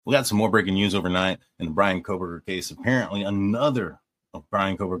We got some more breaking news overnight in the Brian Kohberger case. Apparently, another of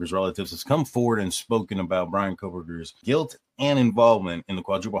Brian Kohberger's relatives has come forward and spoken about Brian Kohberger's guilt and involvement in the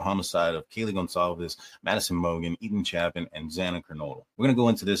quadruple homicide of Kaylee Gonsalves, Madison Mogen, Ethan Chapin, and Xana Kernodle. We're going to go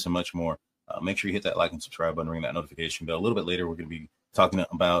into this and much more. Make sure you hit that like and subscribe button, ring that notification bell. A little bit later, we're going to be talking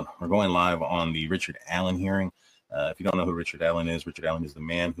about, we're going live on the Richard Allen hearing. If you don't know who Richard Allen is the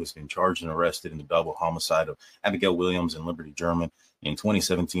man who's been charged and arrested in the double homicide of Abigail Williams and Liberty German in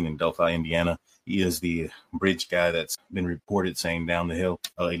 2017 in Delphi, Indiana. He is the bridge guy that's been reported saying down the hill,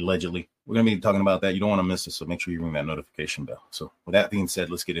 allegedly. We're going to be talking about that. You don't want to miss it, so make sure you ring that notification bell. So with that being said,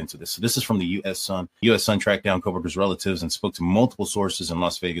 let's get into this. So this is from the U.S. Sun. U.S. Sun tracked down Kohberger's relatives and spoke to multiple sources in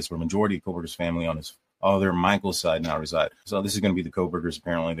Las Vegas, where majority of Kohberger's family on his father Michael's side now reside. So this is going to be the Kohbergers.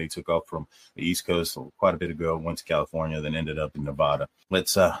 Apparently, they took off from the East Coast quite a bit ago, went to California, then ended up in Nevada.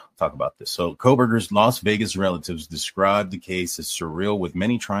 Let's talk about this. So Kohberger's Las Vegas relatives described the case as surreal, with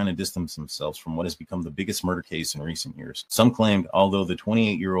many trying to distance themselves from what has become the biggest murder case in recent years. Some claimed, although the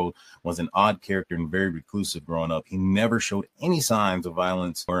 28-year-old was an odd character and very reclusive growing up, he never showed any signs of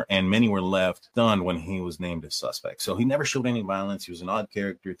violence, and many were left stunned when he was named as suspect. So he never showed any violence. He was an odd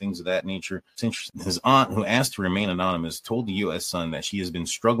character, things of that nature. It's interesting. His aunt, who asked to remain anonymous, told the U.S. Sun that she has been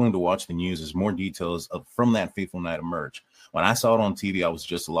struggling to watch the news as more details from that fateful night emerge. When I saw it on TV, I was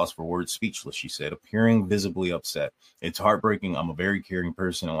just a loss for words, speechless, she said, appearing visibly upset. It's heartbreaking. I'm a very caring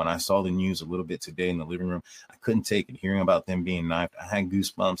person, and when I saw the news a little bit today in the living room, I couldn't take it. Hearing about them being knifed, I had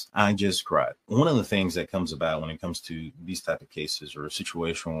goosebumps. I just cried. One of the things that comes about when it comes to these type of cases, or a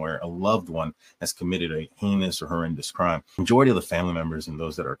situation where a loved one has committed a heinous or horrendous crime, majority of the family members and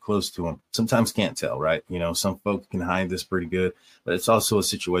those that are close to them sometimes can't tell, right? You know, some folks can hide this pretty good, but it's also a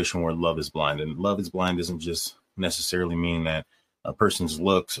situation where love is blind, and love is blind doesn't just necessarily mean that a person's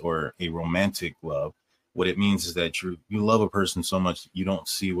looks or a romantic love. What it means is that you love a person so much that you don't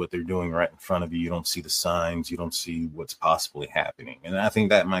see what they're doing right in front of you. You don't see the signs. You don't see what's possibly happening. And I think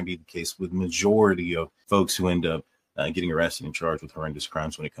that might be the case with majority of folks who end up getting arrested and charged with horrendous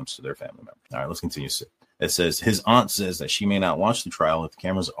crimes when it comes to their family members. All right, let's continue. It says his aunt says that she may not watch the trial if the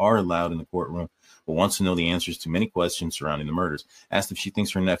cameras are allowed in the courtroom, but wants to know the answers to many questions surrounding the murders. Asked if she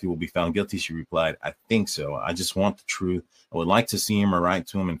thinks her nephew will be found guilty, she replied, I think so. I just want the truth. I would like to see him or write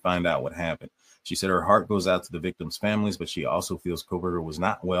to him and find out what happened. She said her heart goes out to the victims' families, but she also feels Kohberger was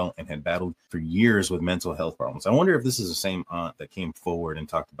not well and had battled for years with mental health problems. I wonder if this is the same aunt that came forward and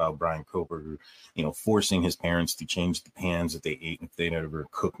talked about Brian Kohberger, forcing his parents to change the pans that they ate if they never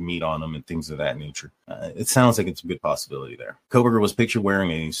cooked meat on them and things of that nature. It sounds like it's a good possibility there. Kohberger was pictured wearing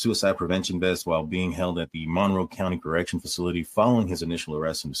a suicide prevention vest while being held at the Monroe County Correction Facility following his initial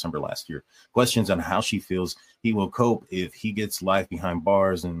arrest in December last year. Questions on how she feels he will cope if he gets life behind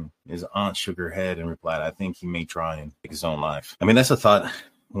bars, and his aunt shook her head and replied, I think he may try and take his own life. I mean, that's a thought.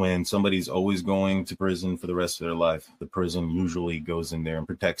 When somebody's always going to prison for the rest of their life, the prison usually goes in there and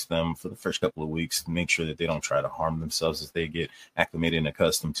protects them for the first couple of weeks to make sure that they don't try to harm themselves as they get acclimated and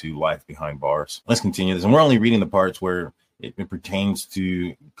accustomed to life behind bars. Let's continue this. And we're only reading the parts where it pertains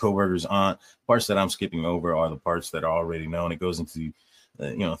to Kohberger's aunt. Parts that I'm skipping over are the parts that are already known. It goes into,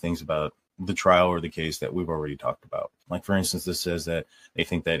 things about the trial or the case that we've already talked about. Like, for instance, this says that they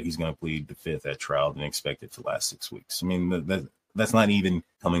think that he's going to plead the fifth at trial and expect it to last 6 weeks. I mean, that's not even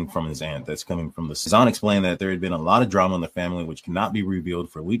coming from his aunt. That's coming from his aunt. Explained that there had been a lot of drama in the family, which cannot be revealed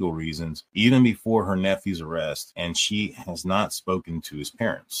for legal reasons, even before her nephew's arrest, and she has not spoken to his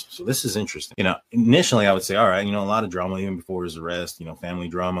parents. So this is interesting. Initially I would say, all right, a lot of drama even before his arrest, family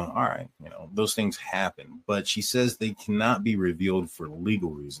drama. All right, those things happen. But she says they cannot be revealed for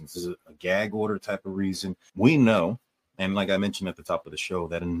legal reasons. This is a gag order type of reason. We know, and like I mentioned at the top of the show,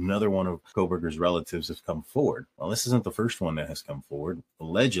 that another one of Kohberger's relatives has come forward. Well, this isn't the first one that has come forward.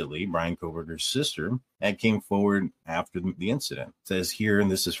 Allegedly, Brian Kohberger's sister had came forward after the incident. It says here,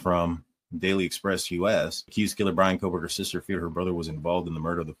 and this is from Daily Express US, accused killer Brian Kohberger's sister feared her brother was involved in the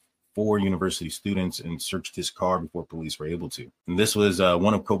murder of the 4 university students and searched his car before police were able to. And this was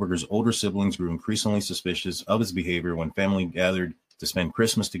one of Kohberger's older siblings grew increasingly suspicious of his behavior when family gathered to spend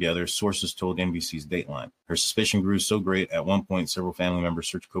Christmas together, sources told NBC's Dateline. Her suspicion grew so great, at one point, several family members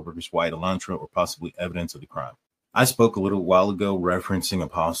searched Kohberger's white Elantra or possibly evidence of the crime. I spoke a little while ago referencing a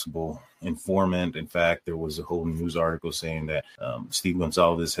possible informant. In fact, there was a whole news article saying that Steve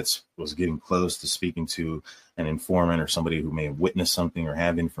Gonsalves was getting close to speaking to an informant or somebody who may have witnessed something or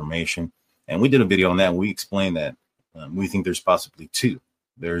have information. And we did a video on that. We explained that we think there's possibly 2.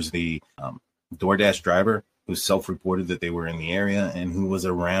 There's the DoorDash driver who self-reported that they were in the area and who was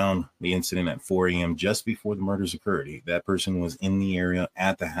around the incident at 4 a.m. just before the murders occurred. That person was in the area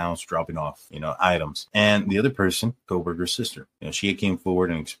at the house dropping off, items. And the other person, Kohberger's sister, she came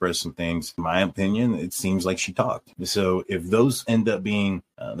forward and expressed some things. In my opinion, it seems like she talked. So if those end up being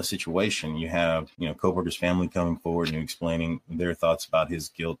the situation, you have, Kohberger's family coming forward and explaining their thoughts about his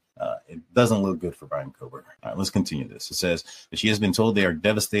guilt. It doesn't look good for Brian Kohberger. All right, let's continue this. It says that she has been told they are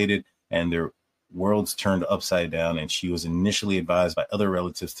devastated and their worlds turned upside down, and she was initially advised by other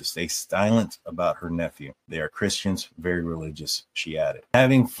relatives to stay silent about her nephew. They are Christians, very religious, she added.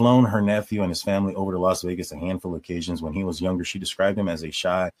 Having flown her nephew and his family over to Las Vegas a handful of occasions when he was younger, she described him as a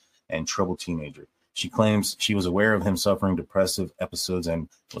shy and troubled teenager. She claims she was aware of him suffering depressive episodes and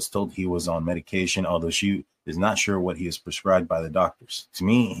was told he was on medication, although she is not sure what he is prescribed by the doctors. To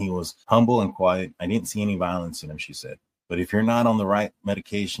me, he was humble and quiet. I didn't see any violence in him, she said. But if you're not on the right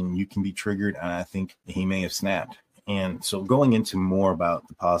medication, you can be triggered, and I think he may have snapped. And so going into more about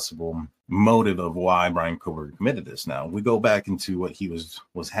the possible motive of why Brian Kohberger committed this. Now, we go back into what he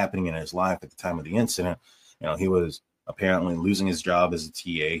was happening in his life at the time of the incident. He was apparently losing his job as a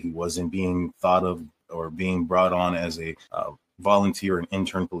TA. He wasn't being thought of or being brought on as a volunteer and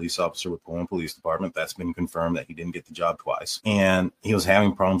intern police officer with Pullman Police Department. That's been confirmed that he didn't get the job twice. And he was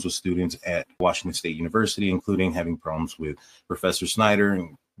having problems with students at Washington State University, including having problems with Professor Snyder,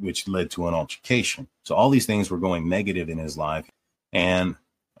 which led to an altercation. So all these things were going negative in his life. And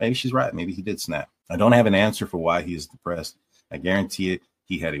maybe she's right. Maybe he did snap. I don't have an answer for why he is depressed. I guarantee it.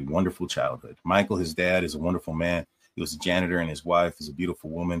 He had a wonderful childhood. Michael, his dad, is a wonderful man. He was a janitor, and his wife is a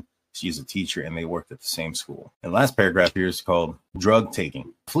beautiful woman. She's a teacher, and they worked at the same school. And the last paragraph here is called drug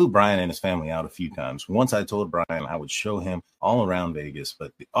taking. I flew Brian and his family out a few times. Once I told Brian I would show him all around Vegas,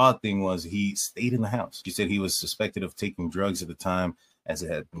 but the odd thing was he stayed in the house. She said he was suspected of taking drugs at the time. As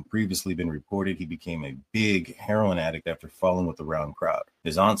it had previously been reported, he became a big heroin addict after falling with the rowdy crowd.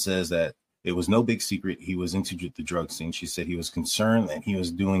 His aunt says that it was no big secret he was into the drug scene. She said he was concerned that he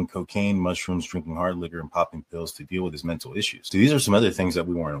was doing cocaine, mushrooms, drinking hard liquor, and popping pills to deal with his mental issues. So these are some other things that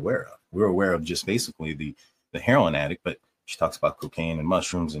we weren't aware of. We were aware of just basically the heroin addict, but she talks about cocaine and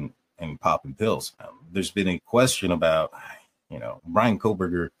mushrooms and popping pills. There's been a question about, Brian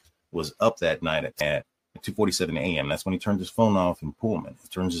Kohberger was up that night at 2:47 a.m. That's when he turned his phone off in Pullman. He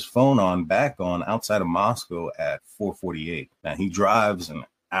turns his phone back on outside of Moscow at 4:48. Now he drives an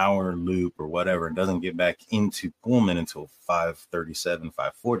hour loop or whatever, doesn't get back into Pullman until 5:37,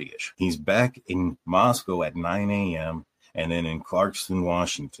 5:40-ish. He's back in Moscow at 9 a.m. and then in Clarkston,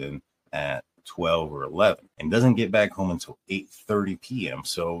 Washington at 12 or 11, and doesn't get back home until 8:30 p.m.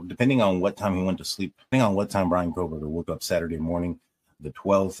 So depending on what time he went to sleep, depending on what time Brian Kohberger woke up Saturday morning, the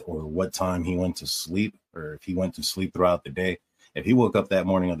 12th, or what time he went to sleep, or if he went to sleep throughout the day, if he woke up that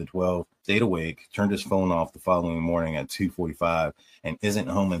morning of the 12th, stayed awake, turned his phone off the following morning at 2:45, and isn't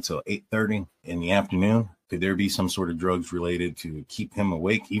home until 8:30 in the afternoon, could there be some sort of drugs related to keep him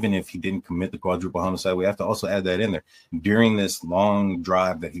awake, even if he didn't commit the quadruple homicide? We have to also add that in there. During this long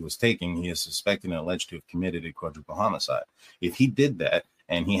drive that he was taking, he is suspected and alleged to have committed a quadruple homicide. If he did that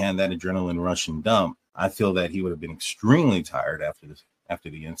and he had that adrenaline rush and dump, I feel that he would have been extremely tired after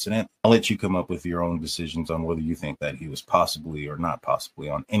the incident. I'll let you come up with your own decisions on whether you think that he was possibly or not possibly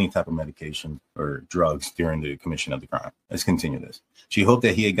on any type of medication or drugs during the commission of the crime. Let's continue this. She hoped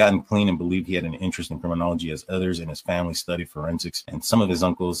that he had gotten clean and believed he had an interest in criminology, as others in his family studied forensics, and some of his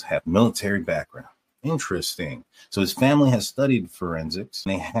uncles have military background. Interesting. So his family has studied forensics,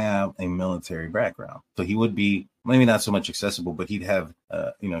 and they have a military background. So he would be maybe not so much accessible, but he'd have,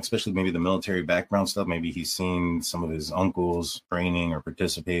 especially maybe the military background stuff. Maybe he's seen some of his uncles training or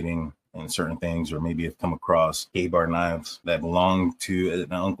participating in certain things, or maybe have come across K-bar knives that belonged to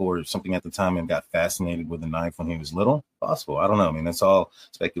an uncle or something at the time and got fascinated with a knife when he was little. Possible. I don't know. I mean, that's all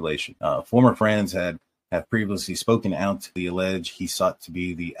speculation. Former friends have previously spoken out to the alleged he sought to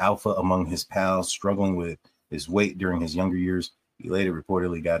be the alpha among his pals, struggling with his weight during his younger years. He later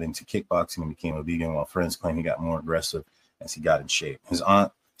reportedly got into kickboxing and became a vegan, while friends claim he got more aggressive as he got in shape. His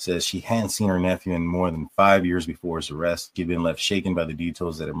aunt says she hadn't seen her nephew in more than 5 years before his arrest. He'd been left shaken by the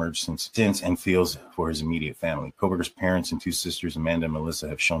details that emerged since and feels for his immediate family. Kohberger's parents and two sisters, Amanda and Melissa,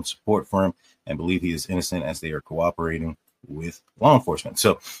 have shown support for him and believe he is innocent, as they are cooperating with law enforcement.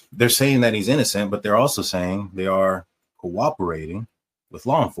 So they're saying that he's innocent, but they're also saying they are cooperating with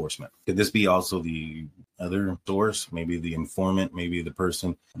law enforcement. Could this be also the other source, maybe the informant, maybe the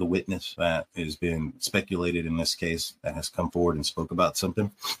person, the witness that has been speculated in this case that has come forward and spoke about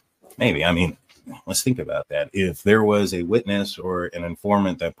something? Maybe. I mean, let's think about that. If there was a witness or an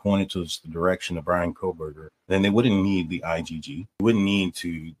informant that pointed to the direction of Bryan Kohberger, then they wouldn't need the IGG. They wouldn't need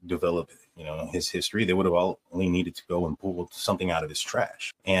to develop, his history. They would have only needed to go and pull something out of his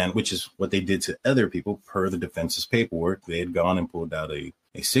trash, and which is what they did to other people per the defense's paperwork. They had gone and pulled out a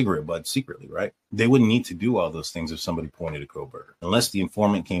cigarette butt secretly, right? They wouldn't need to do all those things if somebody pointed to Kohberger, unless the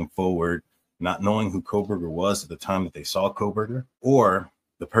informant came forward not knowing who Kohberger was at the time that they saw Kohberger, or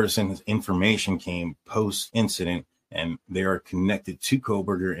the person's information came post-incident and they are connected to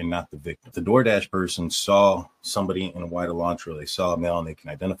Kohberger and not the victim. If the DoorDash person saw somebody in a white Elantra, they saw a male and they can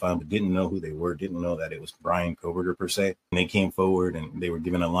identify them, but didn't know who they were, didn't know that it was Bryan Kohberger per se, and they came forward and they were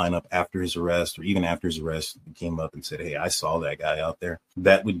given a lineup after his arrest, or even after his arrest, they came up and said, hey, I saw that guy out there.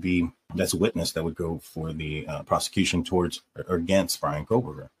 That's a witness that would go for the prosecution towards or against Bryan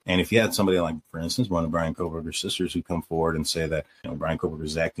Kohberger. And if you had somebody like, for instance, one of Bryan Kohberger's sisters who come forward and say that, Bryan Kohberger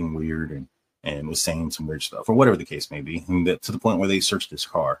is acting weird and was saying some weird stuff, or whatever the case may be, and that to the point where they searched his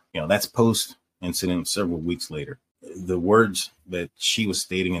car, that's post-incident several weeks later. The words that she was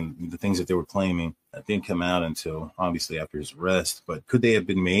stating and the things that they were claiming didn't come out until obviously after his arrest. But could they have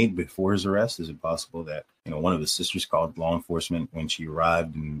been made before his arrest? Is it possible that, one of his sisters called law enforcement when she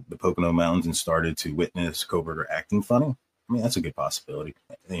arrived in the Pocono Mountains and started to witness Kohberger acting funny? I mean, that's a good possibility,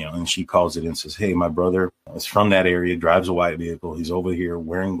 and she calls it and says, hey, my brother is from that area, drives a white vehicle. He's over here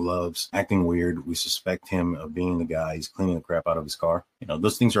wearing gloves, acting weird. We suspect him of being the guy. He's cleaning the crap out of his car.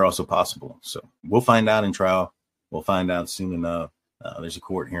 Those things are also possible. So we'll find out in trial. We'll find out soon enough. There's a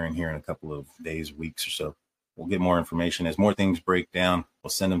court hearing here in a couple of days, weeks or so. We'll get more information. As more things break down,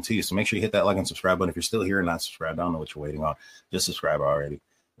 we'll send them to you. So make sure you hit that like and subscribe button. If you're still here and not subscribed, I don't know what you're waiting on. Just subscribe already.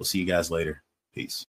 We'll see you guys later. Peace.